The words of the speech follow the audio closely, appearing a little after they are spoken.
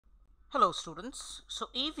Hello students. So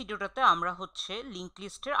এই ভিডিওটাতে আমরা হচ্ছে লিঙ্ক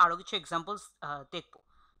লিস্টের আরও কিছু এক্সাম্পলস দেখব।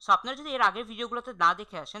 সো আপনারা যদি এর আগের ভিডিওগুলোতে না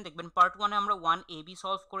দেখে আসেন, দেখবেন পার্ট ওয়ানে আমরা 1AB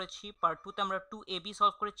সলভ করেছি, পার্ট টুতে আমরা 2AB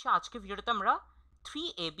সলভ করেছি, আজকে ভিডিওটাতে আমরা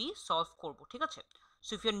 3AB সলভ করব। ঠিক আছে?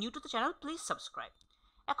 So if you R new to the channel please subscribe.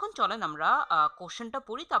 এখন চলেন আমরা কোশ্চেনটা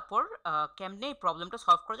পড়ি, তারপর কেমনে এই প্রবলেমটা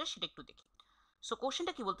সলভ করা যায় সেটা একটু দেখি। So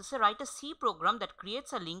কোশ্চেনটা কি বলতেছে, right a C program that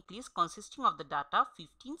creates a linked list consisting of the data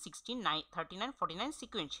 15, 16, 9, 39, 49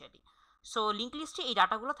 sequentially. So link লিস্টে এই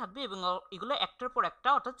ডাটাগুলো থাকবে এবং এগুলো একটার পর একটা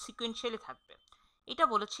অর্থাৎ সিকোয়েন্সিয়ালি থাকবে। এটা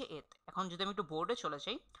বলেছে এত। এখন যদি আমি একটু বোর্ডে চলে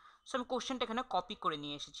যাই, সো আমি কোশ্চেনটা এখানে কপি করে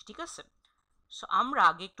নিয়ে এসেছি। ঠিক আছে? সো আমরা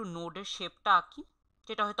আগে একটু নোডের শেপটা আঁকি,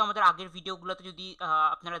 যেটা হয়তো আমাদের আগের ভিডিওগুলোতে যদি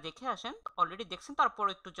আপনারা দেখে আসেন, অলরেডি দেখছেন, তারপর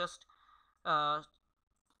একটু জাস্ট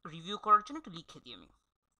রিভিউ করার জন্য একটু লিখে দিই আমি।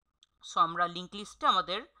 সো আমরা লিঙ্ক লিস্টে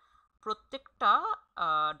আমাদের প্রত্যেকটা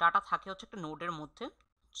ডাটা থাকে হচ্ছে একটা নোডের মধ্যে।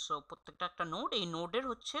 সো প্রত্যেকটা একটা নোড, এই নোডের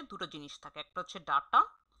হচ্ছে দুটো জিনিস থাকে, একটা হচ্ছে ডাটা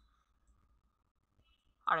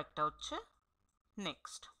আর একটা হচ্ছে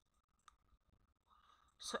নেক্সট।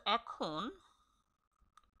 সো এখন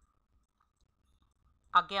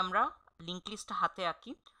আগে আমরা লিঙ্ক লিস্টটা হাতে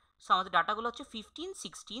আঁকি। সো আমাদের ডাটাগুলো হচ্ছে 15,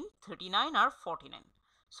 16, 39 আর 49।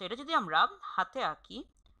 সো এটা যদি আমরা হাতে আঁকি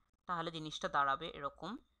তাহলে জিনিসটা দাঁড়াবে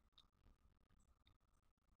এরকম।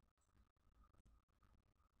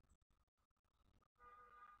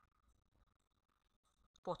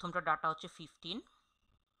 প্রথমটা ডাটা হচ্ছে 15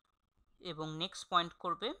 এবং নেক্সট পয়েন্ট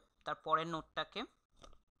করবে তার পরের নোডটাকে।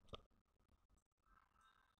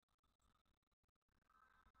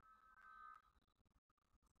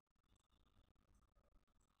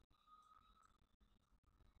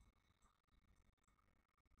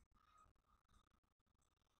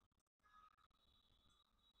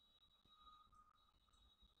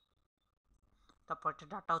 তারপর একটা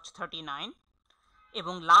ডাটা হচ্ছে 39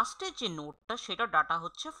 এবং লাস্টের যে নোডটা সেটা ডাটা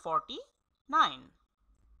হচ্ছে 49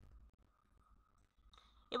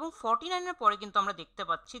 এবং 49-এর পরে কিন্তু আমরা দেখতে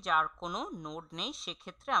পাচ্ছি যে আর কোনো নোড নেই,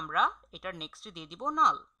 সেক্ষেত্রে আমরা এটার নেক্সটে দিয়ে দিব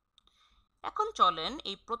নাল। এখন চলেন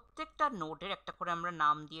এই প্রত্যেকটা নোডের একটা করে আমরা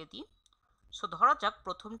নাম দিয়ে দিই। সো ধরা যাক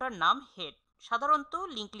প্রথমটার নাম হেড। সাধারণত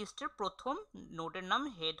লিঙ্ক লিস্টের প্রথম নোডের নাম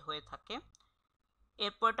হেড হয়ে থাকে।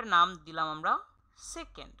 এরপর একটা নাম দিলাম আমরা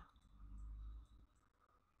সেকেন্ড,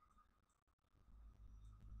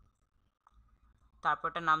 তারপর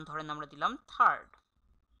একটা নাম ধরেন আমরা দিলাম থার্ড,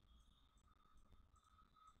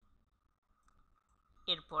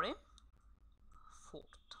 এরপরে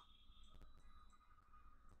ফোর্থ।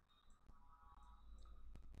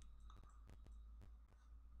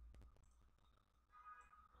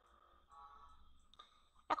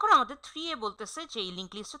 এখন আমাদের 3A বলতেছে যে এই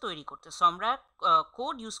লিঙ্ক লিস্টটা তৈরি করতে। সো আমরা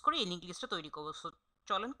কোড ইউজ করে এই লিঙ্ক লিস্টটা তৈরি করবো। সো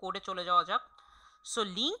চলেন কোডে চলে যাওয়া যাক। সো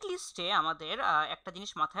লিঙ্ক লিস্টে আমাদের একটা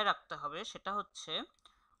জিনিস মাথায় রাখতে হবে, সেটা হচ্ছে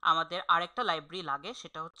আমাদের আরেকটা লাইব্রেরি লাগে,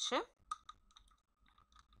 সেটা হচ্ছে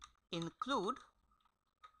ইনক্লুড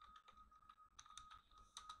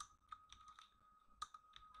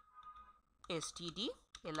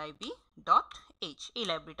stdlib.h। এই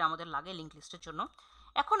লাইব্রেরিটা আমাদের লাগে লিঙ্ক লিস্টের জন্য।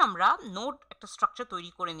 এখন আমরা নোড একটা স্ট্রাকচার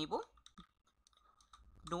তৈরি করে নিব।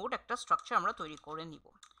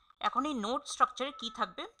 এখন এই নোড স্ট্রাকচারে কি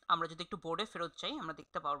থাকবে, আমরা যদি একটু বোর্ডে ফেরত যাই আমরা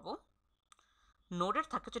দেখতে পারবো নোডের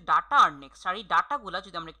থাকে হচ্ছে ডাটা আর নেক্সট। আর এই ডাটাগুলো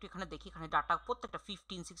যদি আমরা একটু এখানে দেখি, এখানে ডাটা প্রত্যেকটা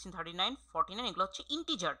 15, 16, 39, 49 এগুলো হচ্ছে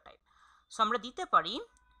ইন্টিজার টাইপ। সো আমরা দিতে পারি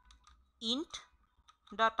ইন্ট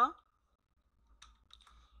ডাটা।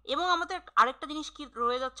 এবং আমাদের আরেকটা জিনিস কি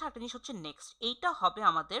রয়ে যাচ্ছে, একটা জিনিস হচ্ছে নেক্সট। এইটা হবে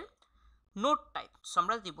আমাদের নোড টাইপ। সো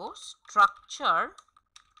আমরা দিব স্ট্রাকচার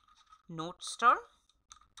নোড স্টার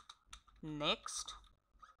নেক্সট।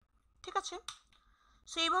 ঠিক আছে?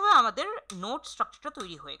 সো এইভাবে আমাদের নোড স্ট্রাকচারটা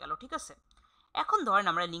তৈরি হয়ে গেল। ঠিক আছে? এখন ধরেন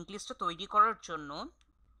আমরা লিঙ্ক লিস্টটা তৈরি করার জন্য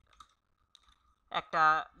একটা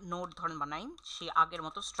নোড ধরেন বানাই, সেই আগের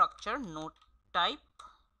মতো structure node type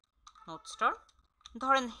node star,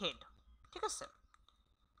 ধরেন হেড। ঠিক আছে?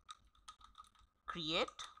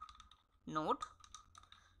 Create node.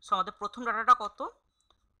 সো আমাদের প্রথম ডাটাটা কত?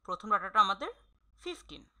 প্রথম ডাটাটা আমাদের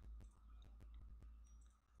 15।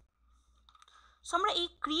 সো আমরা এই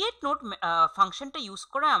ক্রিয়েট নোড ফাংশনটা ইউজ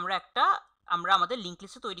করে আমরা আমাদের লিঙ্ক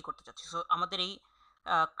লিস্ট তৈরি করতে চাচ্ছি। সো আমাদের এই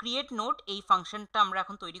ক্রিয়েট নোড এই ফাংশনটা আমরা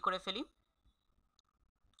এখন তৈরি করে ফেলি।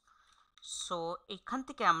 সো এখান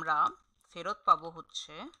থেকে আমরা ফেরত পাবো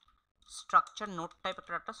হচ্ছে স্ট্রাকচার নোড টাইপ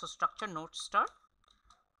একটা data. So structure node star,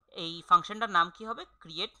 এই ফাংশনটার নাম কি হবে?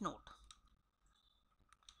 Create node.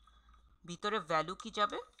 ভিতরে ভ্যালু কি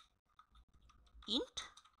যাবে? Int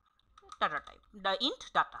data type, int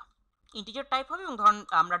data, integer type হবে এবং ধরুন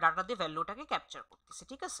আমরা ডাটা দিয়ে ভ্যালুটাকে ক্যাপচার করতেছি।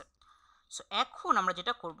 ঠিক আছে? সো এখন আমরা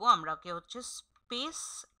যেটা করব, আমরাকে হচ্ছে স্পেস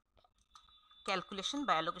ক্যালকুলেশন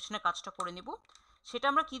বা অ্যালোকেশনের কাজটা করে নিব। সেটা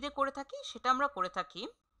আমরা কী দিয়ে করে থাকি? সেটা আমরা করে থাকি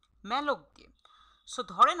ম্যালক দিয়ে। সো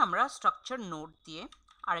ধরেন আমরা স্ট্রাকচার নোড দিয়ে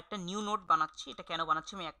আর একটা নিউ নোড বানাচ্ছি। এটা কেন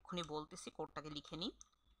বানাচ্ছি আমি এক্ষুনি বলতেছি, কোডটাকে লিখে নিই।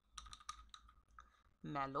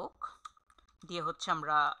 ম্যালক দিয়ে হচ্ছে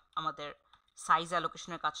আমরা আমাদের সাইজ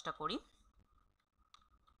অ্যালোকেশনের কাজটা করি।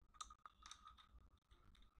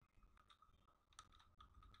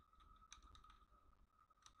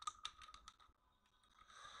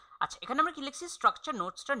 আচ্ছা, এখানে আমরা কি লিখছি? Structure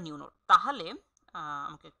node star new node. তাহলে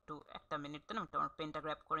আমাকে একটু একটা মিনিট দেন, আমি আমার পেনটা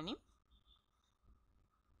গ্র্যাব করে নিই।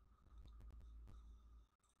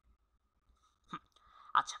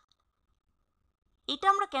 আচ্ছা, এটা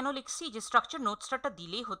আমরা কেন লিখছি? যে স্ট্রাকচার নোড স্টারটা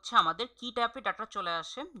দিলেই হচ্ছে আমাদের কি টাইপের ডাটা চলে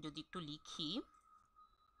আসে। যদি একটু লিখি,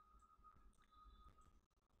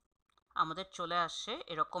 আমাদের চলে আসে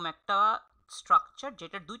এরকম একটা স্ট্রাকচার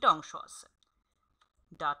যেটার দুইটা অংশ আছে,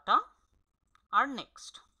 ডাটা আর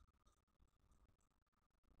নেক্সট।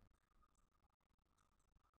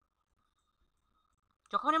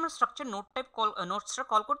 যখন আমরা structure node type call node star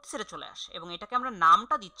call করতে, সেটা চলে আসে এবং এটাকে আমরা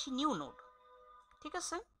নামটা দিচ্ছি নিউ নোড। ঠিক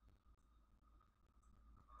আছে?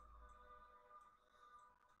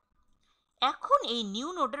 এখন এই নিউ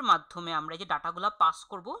নোডের মাধ্যমে আমরা যে ডাটাগুলো পাস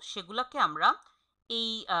করব সেগুলোকে আমরা এই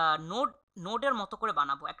নোডের মতো করে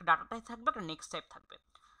বানাবো। একটা ডাটা টাইপ থাকবে, একটা নেক্সট টাইপ থাকবে।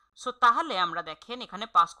 সো তাহলে আমরা দেখেন এখানে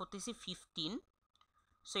পাস করতেছি 15।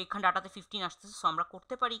 সো এখানে ডাটাতে 15 আসতেছে। সো আমরা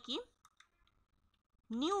করতে পারি কি,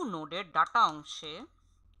 নিউ নোডের ডাটা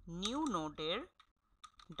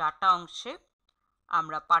অংশে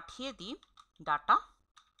আমরা পাঠিয়ে দিই ডাটা,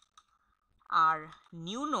 আর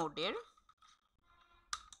নিউ নোডের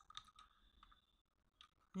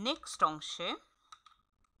নেক্সট অংশে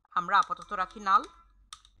আমরা আপাতত রাখি নাল।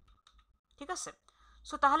 ঠিক আছে?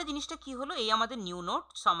 সো তাহলে জিনিসটা কি হলো, এই আমাদের নিউ নোড।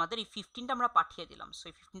 সো আমাদের এই 15টা আমরা পাঠিয়ে দিলাম। সো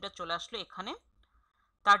এই 15টা চলে আসলো এখানে।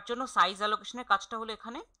 তার জন্য সাইজ অ্যালোকেশনের কাজটা হলো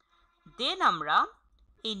এখানে। দেন আমরা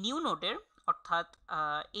এই নিউ নোডের, অর্থাৎ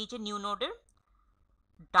এই যে নিউ নোডের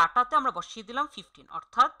ডাটাতে আমরা বসিয়ে দিলাম 15,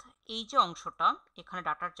 অর্থাৎ এই যে অংশটা এখানে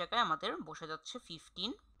ডাটার জায়গায় আমাদের বসে যাচ্ছে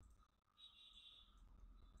 15,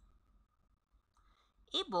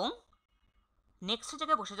 এবং নেক্সটের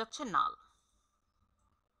জায়গায় বসে যাচ্ছে নাল।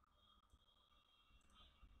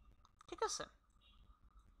 ঠিক আছে?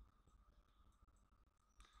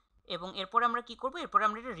 এবং এরপরে আমরা কি করব? এরপরে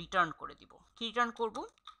আমরা এটা রিটার্ন করে দিব। কি রিটার্ন করব?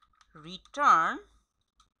 রিটার্ন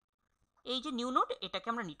এই যে নিউ নোড, এটাকে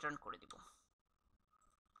আমরা রিটার্ন করে দিব।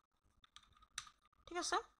 ঠিক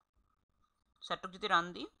আছে? সেটটুক যদি রান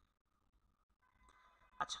দিই,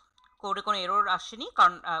 আচ্ছা, কোডে কোনো এরর আসেনি,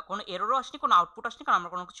 কারণ কোনো এররও আসেনি, কোনো আউটপুট আসেনি, কারণ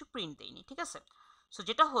আমরা কোনো কিছু প্রিন্ট দেইনি। ঠিক আছে? সো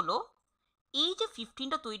যেটা হলো, এই যে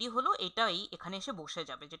 15টা তৈরি হলো, এটাই এখানে এসে বসে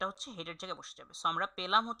যাবে, যেটা হচ্ছে হেডের জায়গায় বসে যাবে। সো আমরা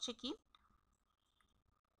পেলাম হচ্ছে কি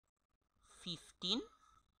 15,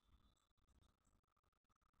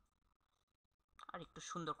 আর একটু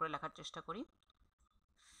সুন্দর করে লেখার চেষ্টা করি,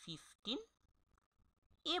 15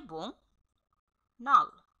 এবং নাল।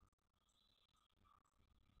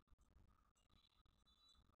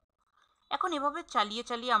 এখন এভাবে চালিয়ে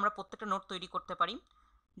চালিয়ে আমরা প্রত্যেকটা নোট তৈরি করতে পারি।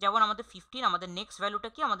 যেমন আমাদের 15, আমাদের নেক্সট ভ্যালুটা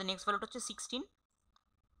কি? আমাদের নেক্সট ভ্যালুটা হচ্ছে 16।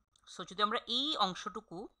 সো যদি আমরা এই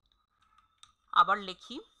অংশটুকু আবার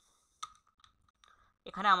লিখি,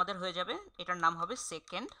 এখানে আমাদের হয়ে যাবে, এটার নাম হবে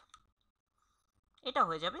সেকেন্ড, এটা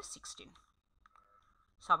হয়ে যাবে 16।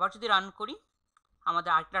 সো আবার যদি রান করি,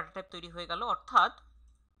 আমাদের আরেকটা ডাটা টাইপ তৈরি হয়ে গেল, অর্থাৎ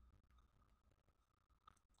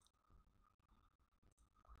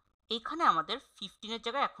এইখানে আমাদের 15-এর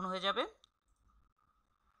জায়গায় এখন হয়ে যাবে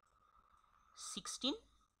 16।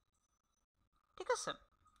 ঠিক আছে?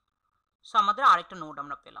 সো আমাদের আরেকটা নোড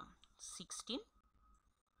আমরা পেলাম 16,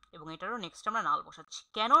 এবং এটারও নেক্সট আমরা নাল বসাচ্ছি।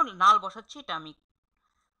 কেন নাল বসাচ্ছি এটা আমি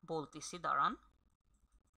বলতেছি, দাঁড়ান।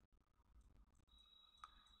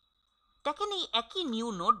 দেখেন, এই একই নিউ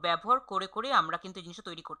নোড ব্যবহার করে করে আমরা কিন্তু এই জিনিসটা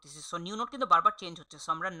তৈরি করতেছি। সো নিউ নোড কিন্তু বারবার চেঞ্জ হচ্ছে। সো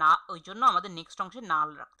আমরা না, ওই জন্য আমাদের নেক্সট অংশে নাল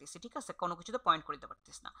রাখতেছি। ঠিক আছে? কোনো কিছুতে পয়েন্ট করে দিতে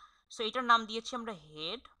পারতেছি না। সো এটার নাম দিয়েছি আমরা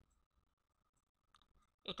হেড,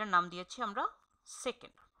 এটার নাম দিয়েছি আমরা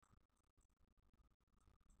সেকেন্ড।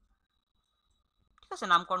 ঠিক আছে?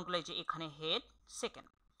 নামকরণগুলো এই যে এখানে হেড, সেকেন্ড।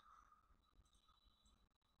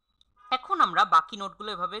 এখন আমরা বাকি নোটগুলো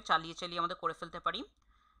এভাবে চালিয়ে চালিয়ে আমাদের করে ফেলতে পারি।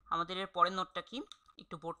 আমাদের এর পরের নোটটা কি?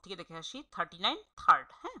 একটু বোর্ড থেকে দেখে আসি। 39 থার্ড।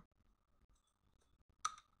 হ্যাঁ,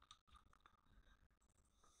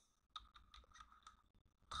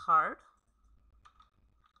 থার্ড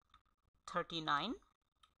 39,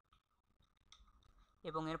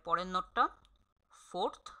 এবং এর পরের নোটটা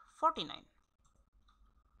ফোর্থ 49।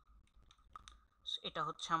 এটা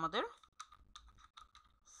হচ্ছে আমাদের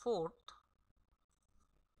ফোর্থ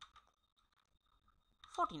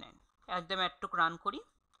 49। একদম একটুক রান করি,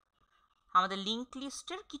 আমাদের লিঙ্ক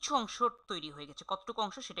লিস্টের কিছু অংশ তৈরি হয়ে গেছে। কতটুকু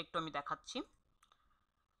অংশ সেটা একটু আমি দেখাচ্ছি।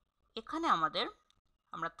 এখানে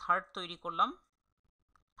আমরা থার্ড তৈরি করলাম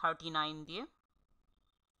 39 দিয়ে,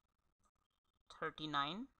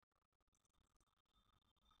 39,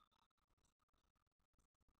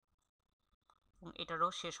 এবং এটারও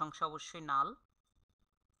শেষ অংশ অবশ্যই নাল।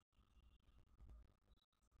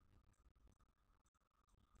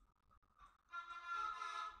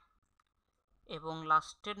 এবং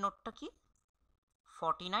লাস্টের নোটটা কি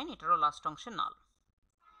 49, এটারও লাস্ট অংশে নাল।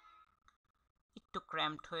 একটু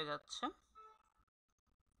ক্র্যাম্পড হয়ে যাচ্ছে,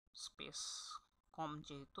 স্পেস কম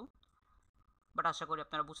যেহেতু, বাট আশা করি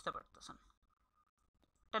আপনারা বুঝতে পারতেছেন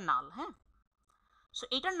এটা নাল। হ্যাঁ, সো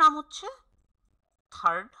এইটার নাম হচ্ছে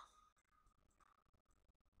থার্ড,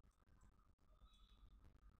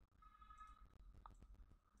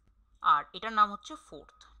 আর এটার নাম হচ্ছে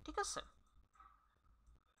ফোর্থ। ঠিক আছে,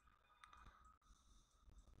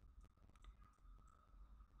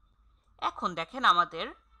 এখন দেখেন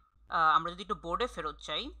আমরা যদি একটু বোর্ডে ফেরত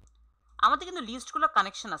যাই, আমাদের কিন্তু লিস্টগুলো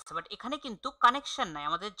কানেকশন আছে, বাট এখানে কিন্তু কানেকশন নাই,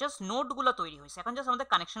 আমাদের জাস্ট নোটগুলো তৈরি হয়েছে। এখন জাস্ট আমাদের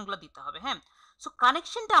কানেকশনগুলো দিতে হবে। হ্যাঁ, সো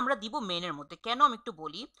কানেকশনটা আমরা দিব মেনের মধ্যে। কেন আমি একটু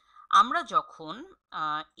বলি, আমরা যখন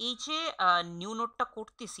এই যে নিউ নোটটা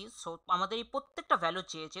করতেছি, সো আমাদের এই প্রত্যেকটা ভ্যালু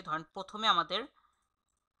চেয়েছে। ধরেন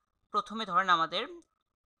প্রথমে ধরেন আমাদের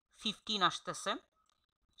 15 আসতেছে,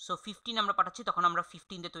 সো 15 আমরা পাঠাচ্ছি, তখন আমরা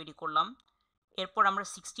 15 দিয়ে তৈরি করলাম। এরপর আমরা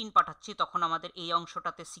 16 পাঠাচ্ছি, তখন আমাদের এই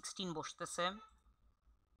অংশটাতে 16 বসতেছে।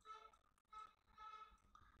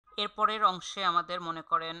 এরপরের অংশে আমাদের মনে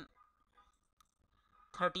করেন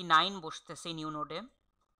 39 বসতেছে নিউ নোডে,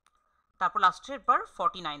 তারপর লাস্টের বার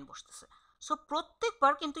 49 বসতেছে। সো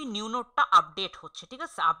প্রত্যেকবার কিন্তু এই নিউ নোডটা আপডেট হচ্ছে। ঠিক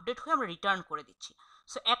আছে, আপডেট হয়ে আমরা রিটার্ন করে দিচ্ছি।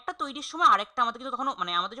 সো একটা তৈরির সময় আরেকটা আমাদের কিন্তু তখন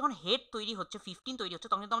আমাদের যখন হেড তৈরি হচ্ছে, 15 তৈরি হচ্ছে,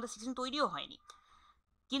 তখন কিন্তু আমাদের 16 তৈরিও হয়নি,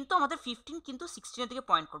 কিন্তু আমাদের 15 কিন্তু 16 এর দিকে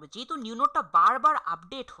পয়েন্ট করবে, যেহেতু নিউ নোডটা বারবার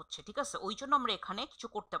আপডেট হচ্ছে। ঠিক আছে, ওই জন্য আমরা এখানে কিছু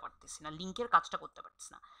করতে পারতেছি না, লিঙ্কের কাজটা করতে পারতেছি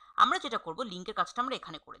না। আমরা যেটা করব, লিঙ্কের কাজটা আমরা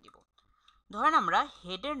এখানে করে দিব। ধরেন আমরা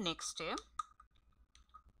হেডের নেক্সটে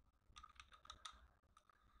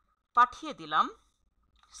পাঠিয়ে দিলাম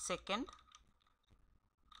সেকেন্ড,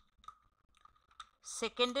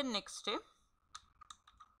 সেকেন্ডের নেক্সটে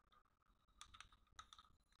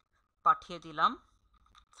পাঠিয়ে দিলাম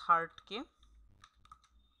থার্ডকে,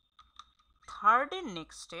 থার্ডের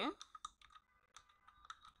নেক্সটে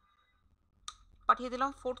পাঠিয়ে দিলাম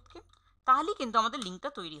ফোর্থকে। তাহলেই কিন্তু আমাদের লিঙ্কটা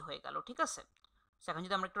তৈরি হয়ে গেল। ঠিক আছে, এখন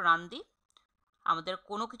যদি আমরা একটু রান দিই, আমাদের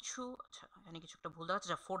কোনো কিছু, আচ্ছা এখানে কিছু একটা ভুল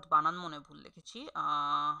দেখাচ্ছে, ফোর্থ বানান মনে ভুল লিখেছি,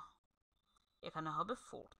 এখানে হবে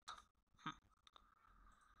ফোর্থ।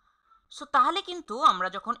 সো তাহলে কিন্তু আমরা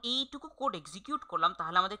যখন এইটুকু কোড এক্সিকিউট করলাম,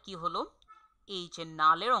 তাহলে আমাদের কি হলো, এই যে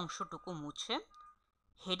নালের অংশটুকু মুছে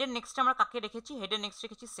হেডের নেক্সট আমরা কাকে রেখেছি, হেডের নেক্সট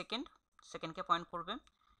রেখেছি সেকেন্ড, সেকেন্ডকে পয়েন্ট করবে।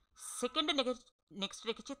 সেকেন্ডে নেক্সট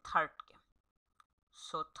রেখেছি থার্ডকে,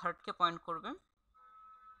 সো থার্ডকে পয়েন্ট করবে।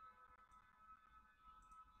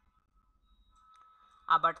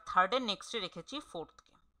 আবার থার্ডের নেক্সটে রেখেছি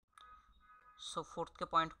ফোর্থকে, সো ফোর্থকে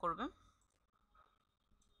পয়েন্ট করবে।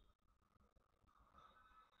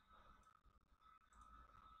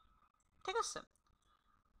 ঠিক আছে,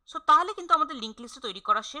 সো তাহলে কিন্তু আমাদের লিঙ্ক লিস্ট তৈরি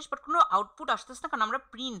করা শেষ, বাট কোনো আউটপুট আসতেছে না, কারণ আমরা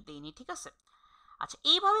প্রিন্ট দিইনি। ঠিক আছে, আচ্ছা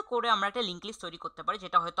এইভাবে করে আমরা একটা লিঙ্ক লিস্ট তৈরি করতে পারি,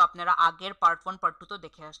 যেটা হয়তো আপনারা আগের পার্ট 1 পার্ট 2 তো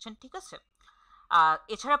দেখে আসছেন। ঠিক আছে,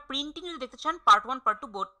 এছাড়া প্রিন্টিং যদি দেখতে চান, পার্ট 1 পার্ট 2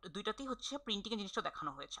 দুইটাতেই হচ্ছে প্রিন্টিং এর জিনিসটা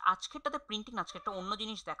দেখানো হয়েছে। আজকেরটাতে প্রিন্টিং, আজকে একটা অন্য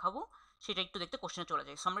জিনিস দেখাবো, সেটা একটু দেখতে কোশ্চেনে চলে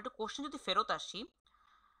যায়। সো আমরা একটু কোশ্চেন যদি ফেরত আসি,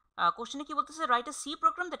 কোশ্চেনে কি বলতেছে, write a C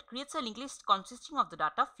program that creates a link list consisting of the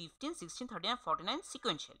data 15, 16, 39, 49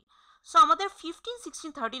 sequentially. So আমাদের 15,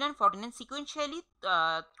 16, 39, 49 সিকোয়েন্সিয়ালি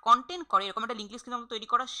কন্টেন্ট করে এরকম একটা লিঙ্ক লিস্ট কিন্তু আমাদের তৈরি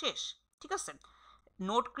করা শেষ। ঠিক আছে,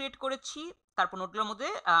 নোট ক্রিয়েট করেছি, তারপর নোটগুলোর মধ্যে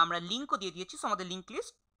আমরা লিঙ্কও দিয়ে দিয়েছি। সো আমাদের লিঙ্ক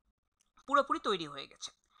লিস্ট পুরোপুরি তৈরি হয়ে গেছে।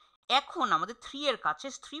 এখন আমাদের 3 এর কাছে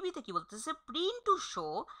 3b তে কি বলতেছে, print to show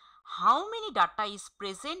how many data is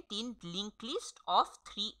present in link list of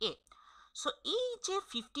 3a। So এই যে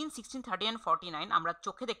 15, 16, 30 and 49 আমরা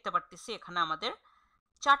চোখে দেখতে পারতেছি, এখানে আমাদের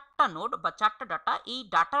 4টা নোড বা 4টা ডাটা, এই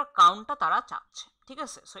ডাটার কাউন্টটা তারা চাচ্ছে। ঠিক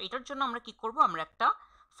আছে, সো এটার জন্য আমরা কি করব, আমরা একটা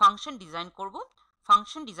ফাংশন ডিজাইন করব।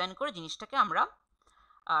 ফাংশন ডিজাইন করে জিনিসটাকে আমরা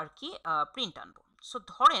আর কি প্রিন্ট আনবো। সো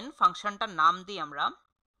ধরেন ফাংশনটার নাম দিই আমরা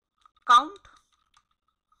কাউন্ট,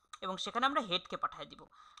 এবং সেখানে আমরা হেডকে পাঠিয়ে দিব।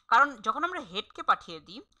 কারণ যখন আমরা হেডকে পাঠিয়ে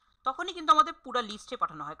দিই, তখনই কিন্তু আমাদের পুরো লিস্টে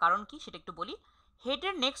পাঠানো হয়। কারণ কি সেটা একটু বলি,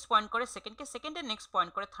 হেডের নেক্সট পয়েন্ট করে সেকেন্ডকে, সেকেন্ডের নেক্সট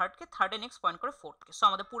পয়েন্ট করে থার্ডকে, থার্ডের নেক্সট পয়েন্ট করে ফোর্থকে। সো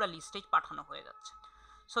আমাদের পুরো লিস্টেই পাঠানো হয়ে যাচ্ছে।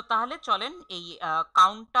 সো তাহলে চলেন এই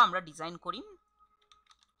কাউন্টটা আমরা ডিজাইন করি।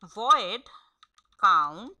 ভয়েড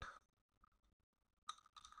কাউন্ট,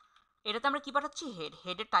 এটাতে আমরা কি পাঠাচ্ছি, হেড,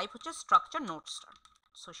 হেডের টাইপ হচ্ছে স্ট্রাকচার নোট স্টার।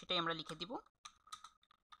 সো সেটাই আমরা লিখে দিব।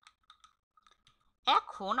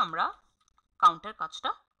 এখন আমরা কাউন্টের কাজটা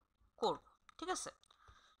করব, ঠিক আছে।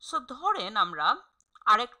 সো ধরেন আমরা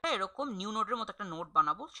আরেকটা এরকম নিউ নোডের মতো একটা নোড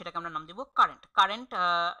বানাবো, সেটাকে আমরা নাম দিব কারেন্ট। কারেন্ট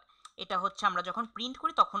এটা হচ্ছে আমরা যখন প্রিন্ট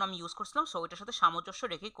করি তখন আমি ইউজ করছিলাম, সো এটার সাথে সামঞ্জস্য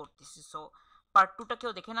রেখেই করতেছি। সো পার্ট 2টা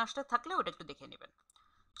কেউ দেখে না আসতে থাকলে ওটা একটু দেখে নেবেন।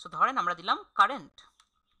 সো ধরেন আমরা দিলাম কারেন্ট,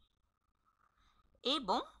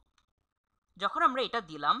 এবং যখন আমরা এটা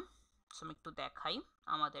দিলাম, আমি একটু দেখাই,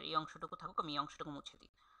 আমাদের এই অংশটুকু থাকুক, আমি এই অংশটুকু মুছে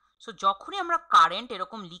দিই। সো যখনই আমরা কারেন্ট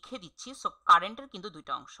এরকম লিখে দিচ্ছি, সো কারেন্টের কিন্তু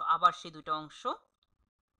দুইটা অংশ, আবার সেই দুইটা অংশ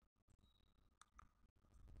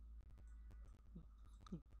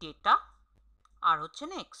ডেটা আর হচ্ছে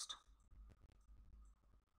নেক্সট।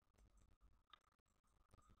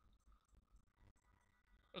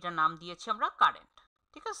 এটা নাম দিয়েছি আমরা কারেন্ট,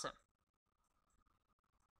 ঠিক আছে।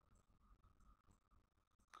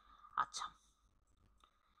 আচ্ছা,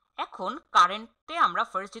 এখন কারেন্টে আমরা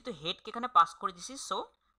ফার্স্ট যেহেতু হেডকে এখানে পাস করে দিছি, সো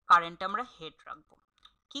কারেন্টে আমরা হেড রাখবো।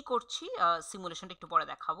 কি করছি সিমুলেশনটা একটু পরে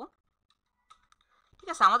দেখাবো, ঠিক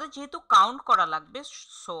আছে। আমাদের যেহেতু কাউন্ট করা লাগবে,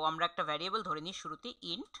 সো আমরা একটা ভ্যারিয়েবল ধরে নিই শুরুতে,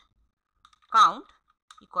 ইন্ট কাউন্ট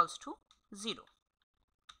ইকুয়ালস টু 0।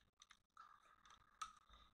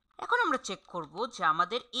 এখন আমরা চেক করব যে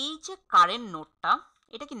আমাদের এই যে কারেন্ট নোডটা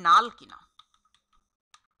এটা কি নাল কিনা।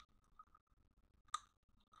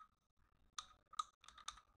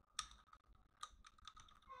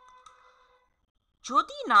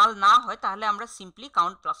 যদি নাল না হয় তাহলে আমরা সিম্পলি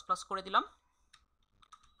কাউন্ট প্লাস প্লাস করে দিলাম,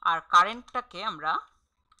 আর কারেন্টটাকে আমরা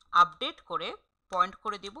আপডেট করে পয়েন্ট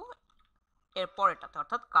করে দিব এর পরেরটাতে,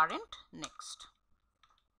 অর্থাৎ কারেন্ট নেক্সট।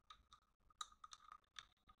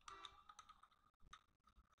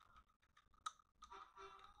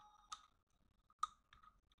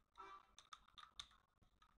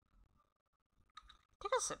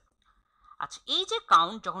 ঠিক আছে। আচ্ছা, এই যে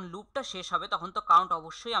কাউন্ট যখন লুপটা শেষ হবে তখন তো কাউন্ট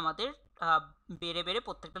অবশ্যই আমাদের বেড়ে বেড়ে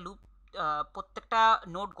প্রত্যেকটা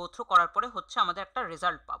নোড গো থ্রু করার পরে হচ্ছে আমাদের একটা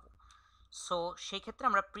রেজাল্ট পাবো। সো সেই ক্ষেত্রে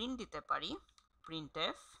আমরা প্রিন্ট দিতে পারি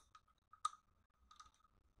প্রিন্টএফ।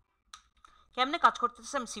 কেমনে কাজ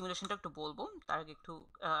করতেছে আমি সিমুলেশনটা একটু বলবো, তার আগে একটু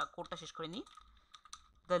কোডটা শেষ করে নিই।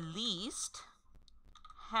 The list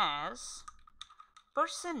has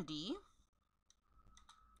 %d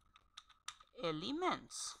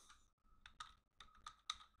elements.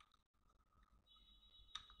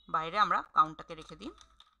 বাইরে আমরা কাউন্টটাকে রেখে দিই।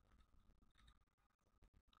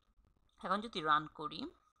 এখন যদি রান করি,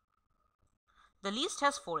 দ্য লিস্ট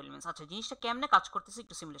হ্যাজ 4 এলিমেন্টস। আচ্ছা, জিনিসটা কেমনে কাজ করতেছে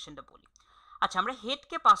একটু সিমুলেশনটা বলি। আচ্ছা, আমরা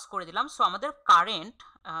হেডকে পাস করে দিলাম, সো আমাদের কারেন্ট,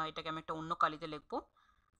 এটাকে আমি একটা অন্য কালিতে লিখবো,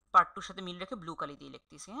 পার্ট 2 সাথে মিল রেখে ব্লু কালি দিয়ে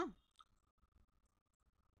লিখতেছি। হ্যাঁ,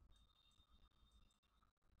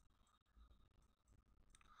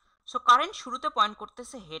 সো কারেন্ট শুরুতে পয়েন্ট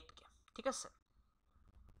করতেছে হেডকে, ঠিক আছে।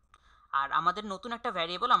 আর আমাদের নতুন একটা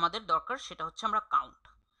ভ্যারিয়েবল আমাদের দরকার, সেটা হচ্ছে আমরা কাউন্ট।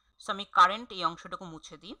 সো আমি কারেন্ট এই অংশটুকু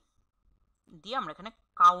মুছে দিই, দিয়ে আমরা এখানে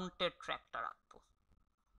কাউন্টের ট্র্যাকটা রাখবো।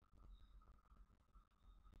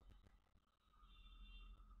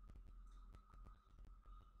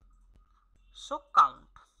 So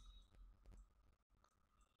count.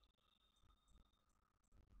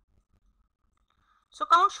 সো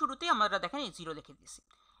কাউন্ট শুরুতেই আমরা দেখেন এই 0 লিখে দিয়েছি।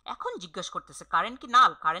 এখন জিজ্ঞেস করতেছে কারেন্ট কি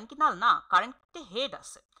নাল, কারেন্ট কি নাল, না কারেন্টে হেড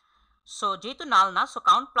আছে। সো যেহেতু নাল না, সো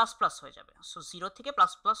কাউন্ট প্লাস প্লাস হয়ে যাবে। সো 0 থেকে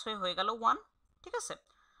প্লাস প্লাস হয়ে গেল 1, ঠিক আছে।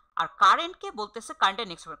 আর কারেন্টকে বলতেছে কারেন্টের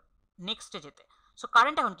নেক্সটে যেতে। সো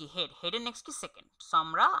কারেন্ট এখন কি হেড, হেডের নেক্সট কি সেকেন্ড। সো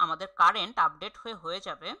আমরা আমাদের কারেন্ট আপডেট হয়ে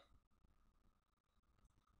যাবে,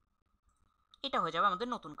 এটা হয়ে যাবে আমাদের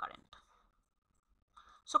নতুন কারেন্ট।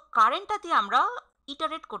 সো কারেন্টটা দিয়ে আমরা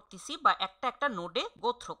ইটারেট করতেছি বা একটা একটা নোডে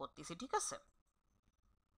গোথ্র করতেছি, ঠিক আছে।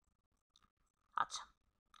 আচ্ছা,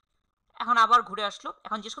 এখন আবার ঘুরে আসলো,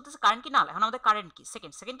 এখন জিজ্ঞেস করতেছে কারেন্ট কি নাল। এখন আমাদের কারেন্ট কি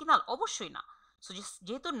সেকেন্ড, সেকেন্ড কি নাল, অবশ্যই না। সো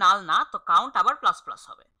যেহেতু নাল না, তো কাউন্ট আবার প্লাস প্লাস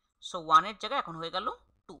হবে। সো 1 এর জায়গায় এখন হয়ে গেল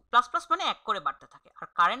 2, প্লাস প্লাস মানে এক করে বাড়তে থাকে। আর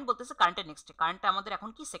কারেন্ট বলতেছে কারেন্টের নেক্সটে, কারেন্টটা আমাদের এখন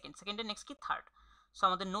কি সেকেন্ড, সেকেন্ডের নেক্সট কি থার্ড। সো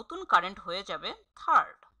আমাদের নতুন কারেন্ট হয়ে যাবে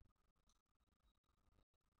থার্ড।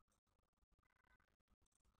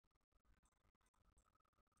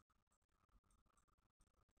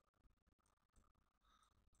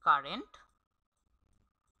 কারেন্ট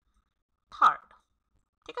থার্ড,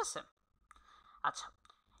 ঠিক আছে। আচ্ছা,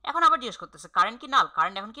 এখন আবার জিজ্ঞেস করতেছে কারেন্ট কি নাল,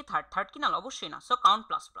 কারেন্ট এখন কি থার্ড, থার্ড কি নাল, অবশ্যই না। So count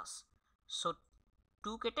plus plus. So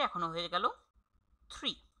 2 কেটে এখনো হয়ে গেল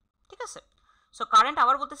 3, ঠিক আছে। সো কারেন্ট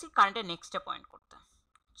আবার বলতেছি কারেন্টের নেক্সটে পয়েন্ট করতে।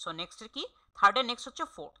 সো নেক্সটের কি, থার্ডের নেক্সট হচ্ছে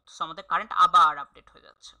ফোর্থ। সো আমাদের কারেন্ট আবার আপডেট হয়ে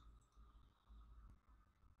যাচ্ছে।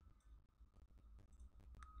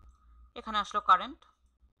 এখানে আসলো কারেন্ট,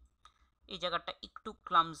 এই জায়গাটা একটু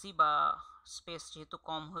ক্লামজি বা স্পেস যেহেতু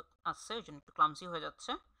কম আছে ওই জন্য একটু ক্লামজি হয়ে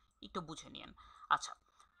যাচ্ছে, একটু বুঝে নিন। আচ্ছা,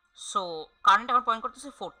 সো কারেন্ট এখন পয়েন্ট করতেছে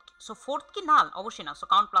ফোর্থ, সো ফোর্থ কি নাল? অবশ্যই না। সো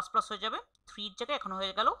কাউন্ট প্লাস প্লাস হয়ে যাবে, 3 জায়গায় এখন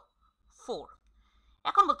হয়ে গেল 4।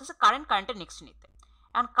 এখন বলতেছে কারেন্টের নেক্সট নিতে,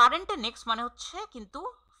 এখন কারেন্টের নেক্সট মানে হচ্ছে কিন্তু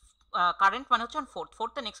কারেন্ট মানে হচ্ছে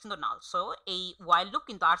ফোর্থের নেক্সট কিন্তু নাল। সো এই ওয়াইল লুপ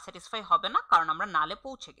কিন্তু আর স্যাটিসফাই হবে না, কারণ আমরা নালে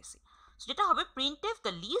পৌঁছে গেছি। সো যেটা হবে print F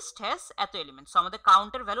the list has এত এলিমেন্ট। সো আমাদের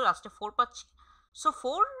কাউন্টের ভ্যালু লাস্টে 4 পাচ্ছি। So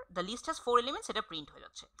 4 the list has 4 elements, এটা প্রিন্ট হয়ে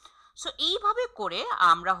যাচ্ছে। সো এইভাবে করে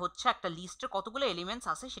আমরা হচ্ছে একটা লিস্টের কতগুলো এলিমেন্টস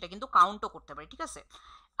আছে সেটা কিন্তু কাউন্টও করতে পারি, ঠিক আছে?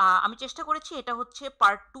 আমি চেষ্টা করেছি এটা হচ্ছে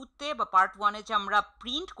পার্ট 2তে বা পার্ট 1-এ যে আমরা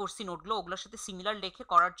প্রিন্ট করছি নোটগুলো, ওগুলোর সাথে সিমিলার লেখে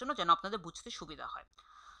করার জন্য, যেন আপনাদের বুঝতে সুবিধা হয়।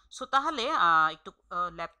 সো তাহলে একটু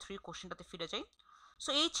ল্যাব 3 কোশ্চেনটাতে ফিরে যাই। সো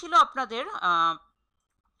এই ছিল আপনাদের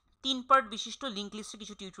 3 পার্ট বিশিষ্ট লিঙ্ক লিস্টের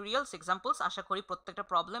কিছু টিউটোরিয়ালস, এক্সাম্পলস। আশা করি প্রত্যেকটা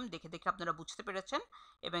প্রবলেম দেখে দেখে আপনারা বুঝতে পেরেছেন,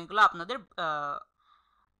 এবং এগুলো আপনাদের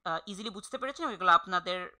ইজিলি বুঝতে পেরেছেন, এবং এগুলো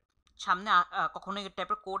আপনাদের সামনে কখনো এই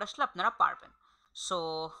টাইপের কোড আসলে আপনারা পারবেন। So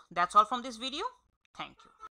that's all from this video. Thank you.